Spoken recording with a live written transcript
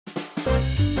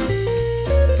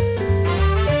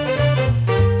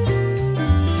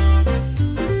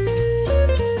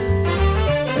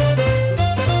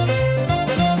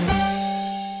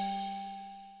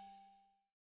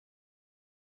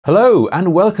Hello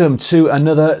and welcome to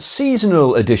another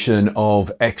seasonal edition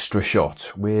of Extra Shot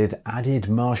with added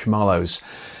marshmallows.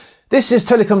 This is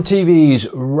TelecomTV's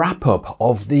wrap-up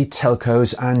of the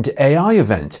Telcos and AI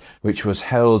event, which was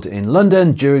held in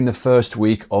London during the first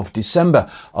week of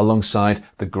December, alongside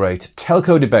the great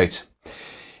telco debate.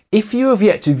 If you have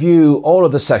yet to view all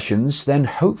of the sessions, then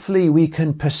hopefully we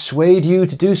can persuade you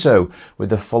to do so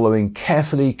with the following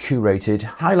carefully curated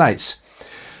highlights.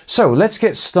 So let's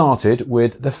get started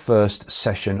with the first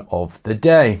session of the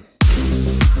day.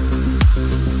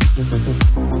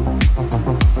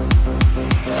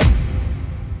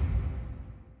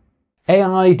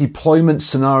 AI deployment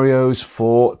scenarios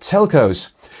for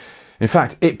telcos. In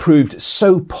fact, it proved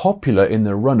so popular in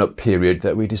the run-up period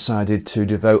that we decided to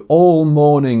devote all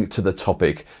morning to the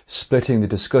topic, splitting the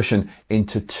discussion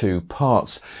into two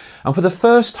parts. And for the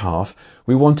first half,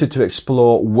 we wanted to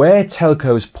explore where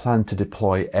telcos plan to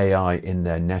deploy AI in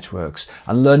their networks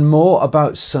and learn more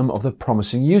about some of the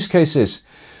promising use cases.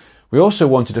 We also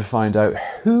wanted to find out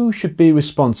who should be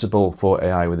responsible for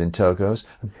AI within telcos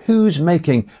and who's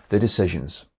making the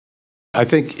decisions. I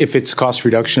think if it's cost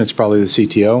reduction, it's probably the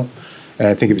CTO. And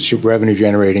I think if it's revenue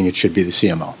generating, it should be the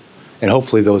CMO. And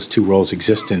hopefully those two roles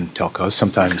exist in telcos.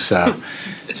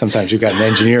 Sometimes you've got an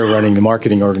engineer running the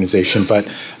marketing organization, but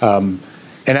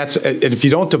and if you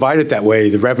don't divide it that way,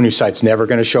 the revenue side's never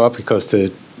going to show up because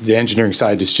the engineering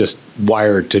side is just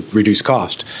wired to reduce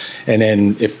cost, and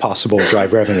then, if possible,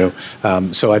 drive revenue.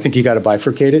 So I think you got to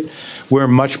bifurcate it. We're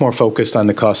much more focused on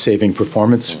the cost-saving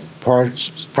performance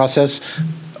process.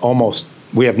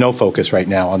 We have no focus right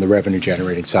now on the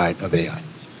revenue-generating side of AI.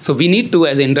 So we need to,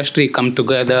 as an industry, come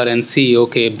together and see,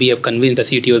 okay, we have convinced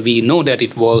the CTO, we know that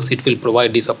it works, it will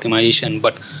provide this optimization,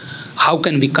 but how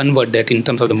can we convert that in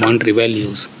terms of the monetary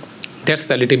values?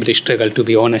 That's a little bit of struggle, to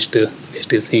be honest, we're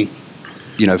still seeing.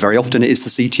 You know, very often it is the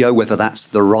CTO. Whether that's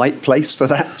the right place for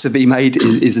that to be made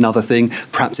is another thing.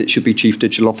 Perhaps it should be Chief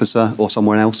Digital Officer or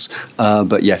someone else.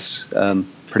 But yes,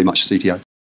 pretty much the CTO.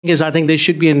 I think there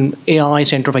should be an AI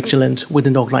center of excellence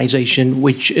within the organization,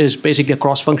 which is basically a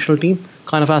cross-functional team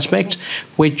kind of aspect,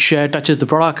 which touches the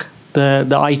product, the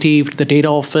IT, the data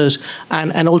office,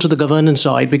 and also the governance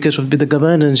side, because with the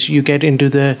governance you get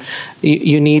into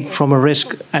you need from a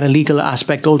risk and a legal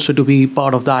aspect also to be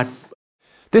part of that.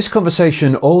 This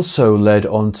conversation also led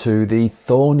on to the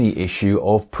thorny issue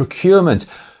of procurement.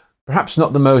 Perhaps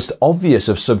not the most obvious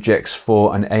of subjects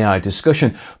for an AI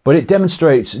discussion, but it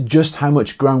demonstrates just how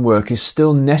much groundwork is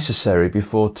still necessary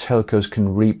before telcos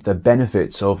can reap the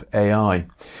benefits of AI.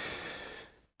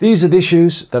 These are the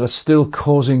issues that are still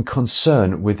causing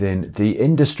concern within the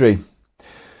industry.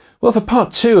 Well, for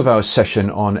part two of our session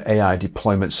on AI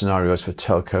deployment scenarios for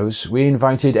telcos, we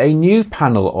invited a new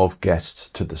panel of guests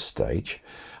to the stage.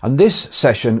 And this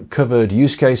session covered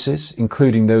use cases,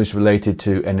 including those related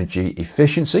to energy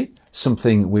efficiency,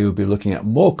 something we will be looking at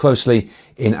more closely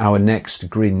in our next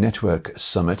Green Network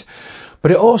Summit.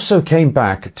 But it also came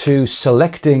back to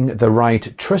selecting the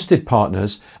right trusted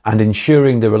partners and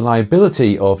ensuring the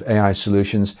reliability of AI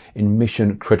solutions in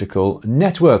mission-critical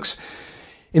networks.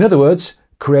 In other words,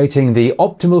 creating the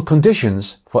optimal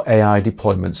conditions for AI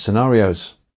deployment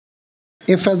scenarios.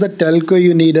 If as a telco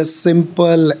you need a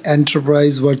simple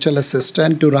enterprise virtual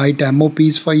assistant to write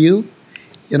MOPs for you,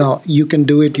 you can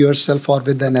do it yourself or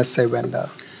with an SA vendor.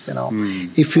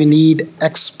 If you need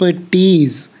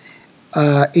expertise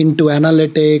into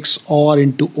analytics or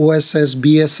into OSS,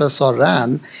 BSS or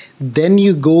RAN, then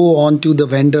you go on to the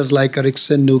vendors like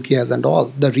Ericsson, Nokia's and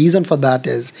all. The reason for that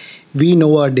is we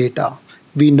know our data.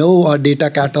 We know our data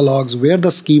catalogs, where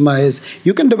the schema is.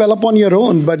 You can develop on your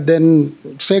own, but then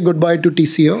say goodbye to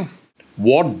TCO.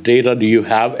 What data do you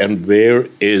have and where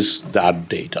is that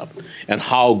data? And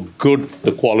how good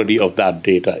the quality of that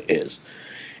data is.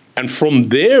 And from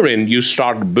therein, you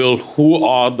start to build who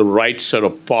are the right set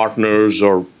of partners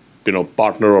or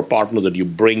partner that you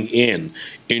bring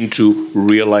into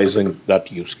realizing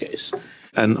that use case.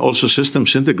 And also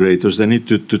systems integrators, they need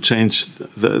to change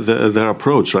their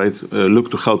approach, right? Look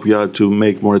to help you out to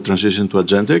make more transition to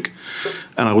agentic.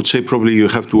 And I would say probably you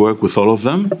have to work with all of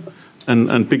them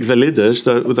and pick the leaders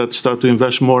that start to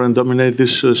invest more and dominate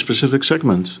this specific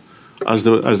segment as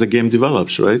the game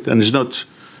develops, right? And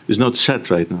it's not set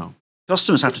right now.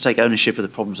 Customers have to take ownership of the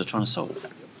problems they're trying to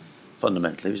solve,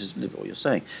 fundamentally, which is what you're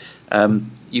saying.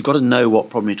 You've got to know what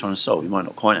problem you're trying to solve. You might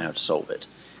not quite know how to solve it.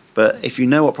 But if you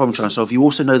know what problem you're trying to solve, you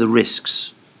also know the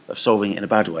risks of solving it in a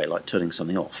bad way, like turning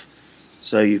something off.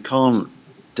 So you can't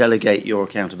delegate your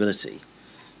accountability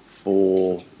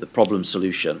for the problem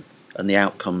solution and the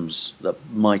outcomes that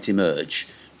might emerge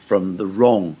from the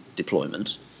wrong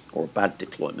deployment or a bad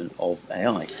deployment of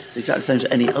AI. It's exactly the same as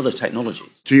any other technology.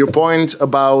 To your point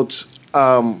about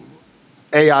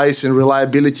AIs and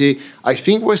reliability, I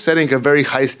think we're setting a very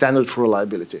high standard for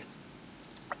reliability.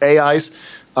 AIs,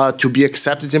 to be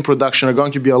accepted in production, are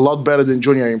going to be a lot better than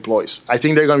junior employees. I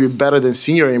think they're going to be better than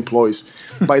senior employees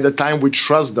by the time we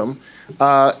trust them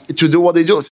to do what they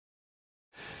do.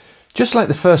 Just like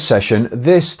the first session,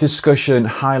 this discussion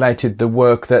highlighted the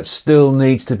work that still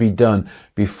needs to be done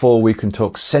before we can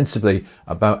talk sensibly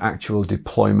about actual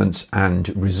deployments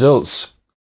and results.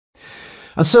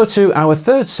 And so to our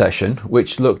third session,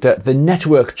 which looked at the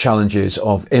network challenges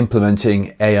of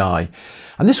implementing AI.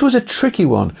 And this was a tricky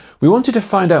one. We wanted to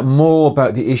find out more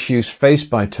about the issues faced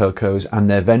by telcos and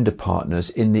their vendor partners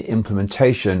in the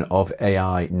implementation of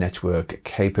AI network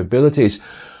capabilities.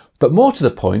 But more to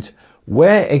the point,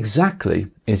 where exactly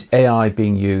is AI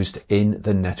being used in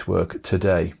the network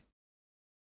today?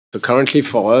 So currently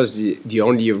for us, the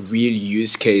only real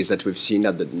use case that we've seen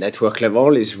at the network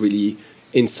level is really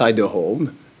inside the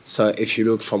home. So if you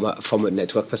look from a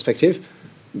network perspective,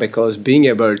 because being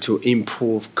able to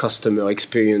improve customer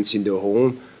experience in the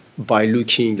home by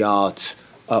looking at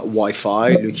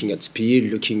Wi-Fi, looking at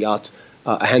speed, looking at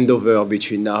handover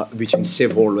between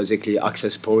several basically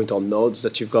access points or nodes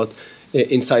that you've got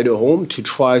inside the home, to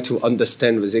try to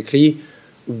understand basically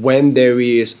when there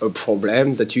is a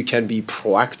problem, that you can be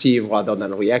proactive rather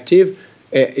than reactive,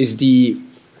 is the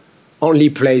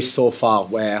only place so far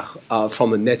where,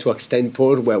 from a network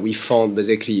standpoint, where we found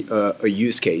basically a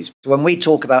use case. When we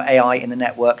talk about AI in the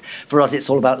network, for us it's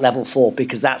all about level 4,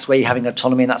 because that's where you're having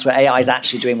autonomy and that's where AI is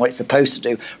actually doing what it's supposed to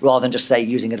do, rather than just, say,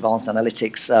 using advanced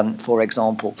analytics, for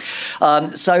example.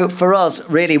 So for us,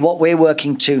 really, what we're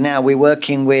working to now, we're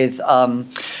working with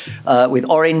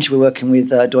Orange, we're working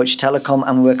with Deutsche Telekom,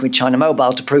 and we're working with China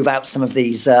Mobile to prove out some of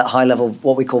these high-level,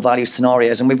 what we call value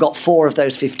scenarios. And we've got 4 of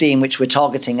those 15, which we're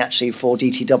targeting actually for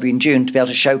DTW in June, to be able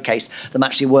to showcase them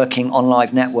actually working on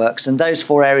live networks. And those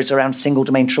 4 areas are around single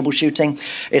domain troubleshooting,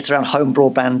 it's around home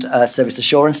broadband service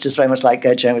assurance, just very much like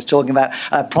Joan was talking about,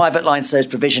 private line service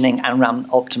provisioning, and RAM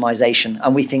optimization.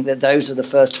 And we think that those are the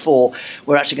first 4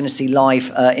 we're actually going to see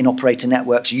live in operator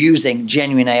networks using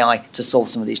genuine AI to solve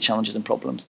some of these challenges and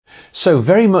problems. So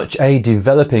very much a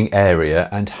developing area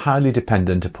and highly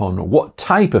dependent upon what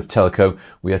type of telco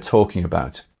we are talking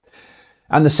about.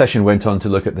 And the session went on to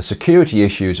look at the security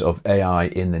issues of AI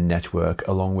in the network,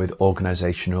 along with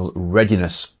organizational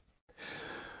readiness.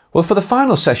 Well, for the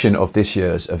final session of this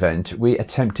year's event, we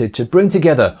attempted to bring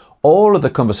together all of the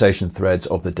conversation threads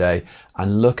of the day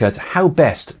and look at how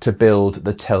best to build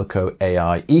the Telco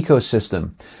AI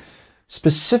ecosystem.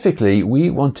 Specifically, we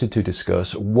wanted to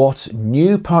discuss what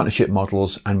new partnership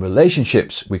models and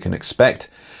relationships we can expect,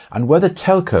 and whether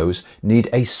telcos need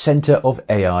a center of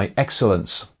AI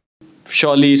excellence.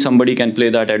 Surely somebody can play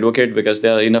that advocate, because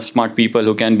there are enough smart people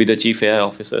who can be the chief AI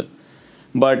officer.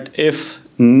 But if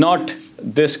not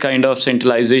this kind of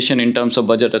centralization in terms of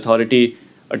budget authority,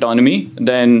 autonomy,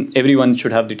 then everyone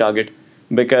should have the target.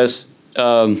 Because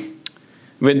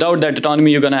without that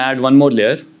autonomy, you're going to add one more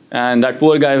layer, and that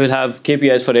poor guy will have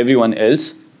KPIs for everyone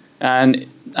else. And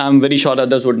I'm very sure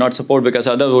others would not support, because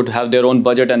others would have their own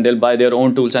budget and they'll buy their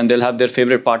own tools and they'll have their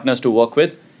favorite partners to work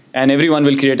with. And everyone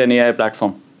will create an AI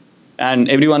platform. And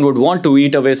everyone would want to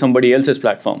eat away somebody else's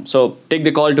platform. So take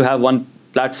the call to have one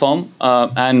platform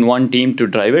and one team to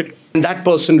drive it. And that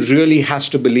person really has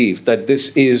to believe that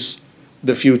this is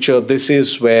the future. This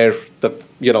is where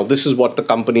this is what the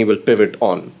company will pivot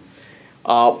on.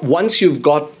 Once you've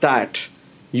got that,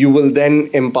 you will then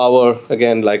empower,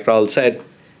 again, like Rahul said,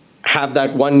 have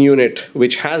that one unit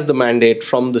which has the mandate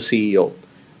from the CEO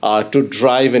to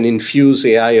drive and infuse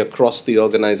AI across the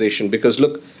organization. Because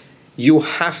look, you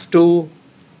have to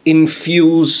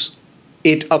infuse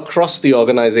it across the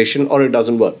organization or it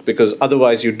doesn't work, because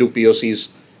otherwise you do POCs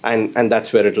and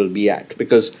that's where it'll be at.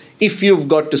 Because if you've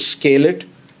got to scale it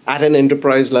at an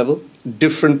enterprise level,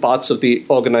 different parts of the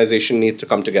organization need to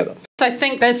come together. So I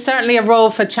think there's certainly a role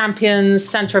for champions,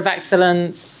 center of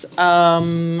excellence, so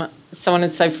on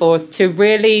and so forth, to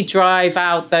really drive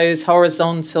out those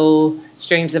horizontal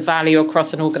streams of value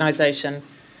across an organization.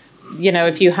 You know,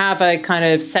 if you have a kind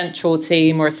of central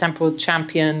team or a central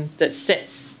champion that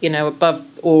sits, above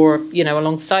or,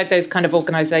 alongside those kind of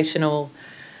organizational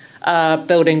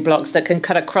building blocks that can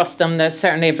cut across them, there's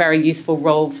certainly a very useful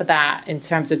role for that in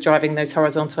terms of driving those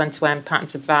horizontal end-to-end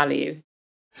patterns of value.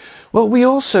 Well, we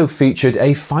also featured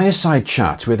a fireside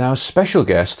chat with our special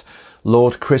guest,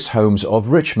 Lord Chris Holmes of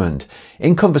Richmond,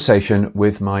 in conversation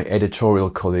with my editorial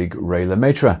colleague Ray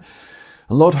Lemaitre.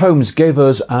 And Lord Holmes gave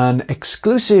us an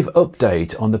exclusive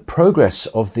update on the progress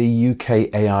of the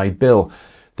UK AI bill,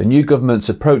 the new government's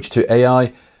approach to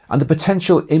AI, and the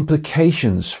potential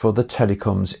implications for the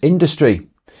telecoms industry.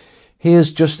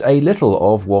 Here's just a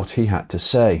little of what he had to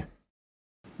say.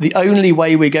 The only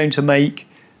way we're going to make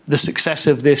the success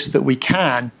of this that we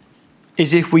can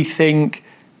is if we think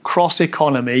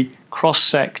cross-economy,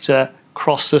 cross-sector,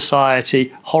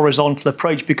 cross-society, horizontal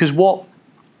approach. Because what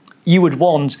you would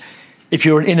want if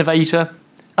you're an innovator,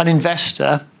 an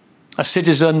investor, a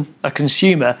citizen, a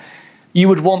consumer, you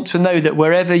would want to know that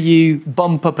wherever you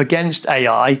bump up against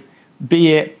AI,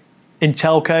 be it in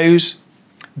telcos,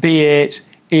 be it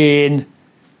in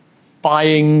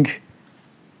buying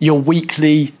your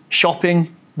weekly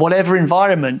shopping, whatever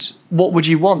environment, what would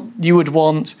you want? You would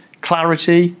want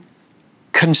clarity,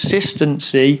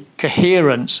 consistency,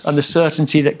 coherence, and the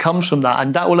certainty that comes from that.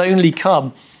 And that will only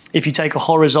come if you take a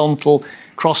horizontal,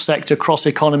 cross-sector,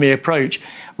 cross-economy approach,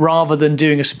 rather than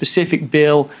doing a specific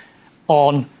bill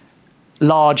on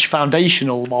large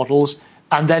foundational models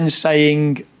and then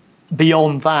saying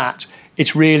beyond that,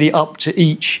 it's really up to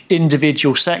each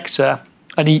individual sector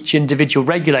and each individual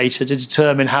regulator to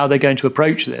determine how they're going to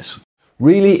approach this.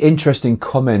 Really interesting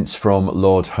comments from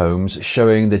Lord Holmes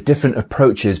showing the different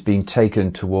approaches being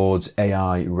taken towards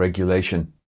AI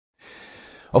regulation.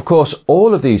 Of course,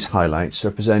 all of these highlights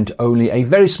represent only a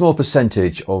very small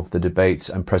percentage of the debates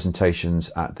and presentations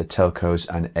at the Telcos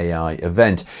and AI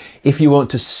event. If you want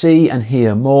to see and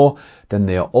hear more, then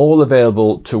they are all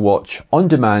available to watch on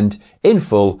demand in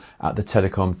full at the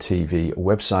TelecomTV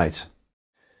website.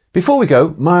 Before we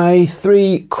go, my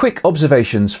 3 quick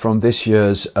observations from this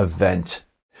year's event.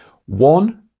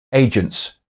 1.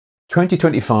 Agents.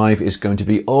 2025 is going to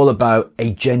be all about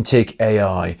agentic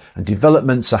AI, and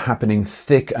developments are happening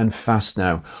thick and fast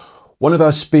now. One of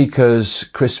our speakers,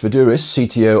 Chris Voudouris,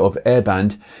 CTO of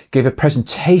Airband, gave a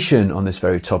presentation on this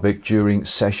very topic during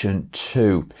session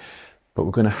 2. But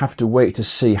we're going to have to wait to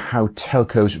see how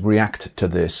telcos react to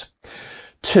this.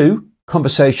 2.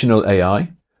 Conversational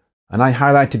AI. And I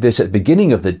highlighted this at the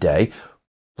beginning of the day.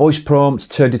 Voice prompt,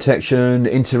 turn detection,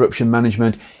 interruption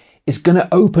management is going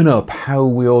to open up how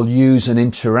we all use and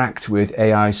interact with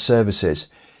AI services.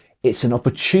 It's an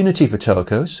opportunity for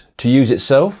telcos to use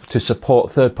itself, to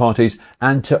support third parties,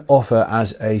 and to offer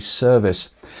as a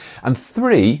service. And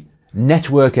 3,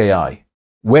 network AI.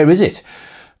 Where is it?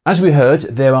 As we heard,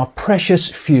 there are precious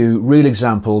few real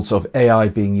examples of AI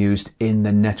being used in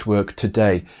the network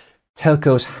today.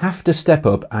 Telcos have to step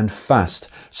up and fast.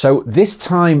 So this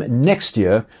time next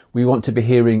year, we want to be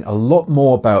hearing a lot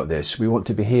more about this. We want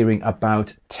to be hearing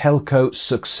about telco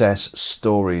success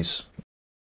stories.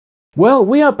 Well,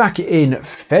 we are back in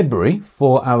February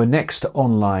for our next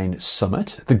online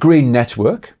summit, the Green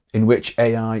Network, in which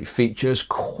AI features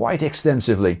quite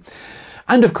extensively.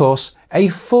 And of course, a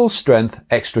full-strength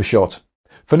extra shot.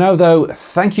 For now though,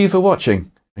 thank you for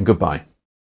watching and goodbye.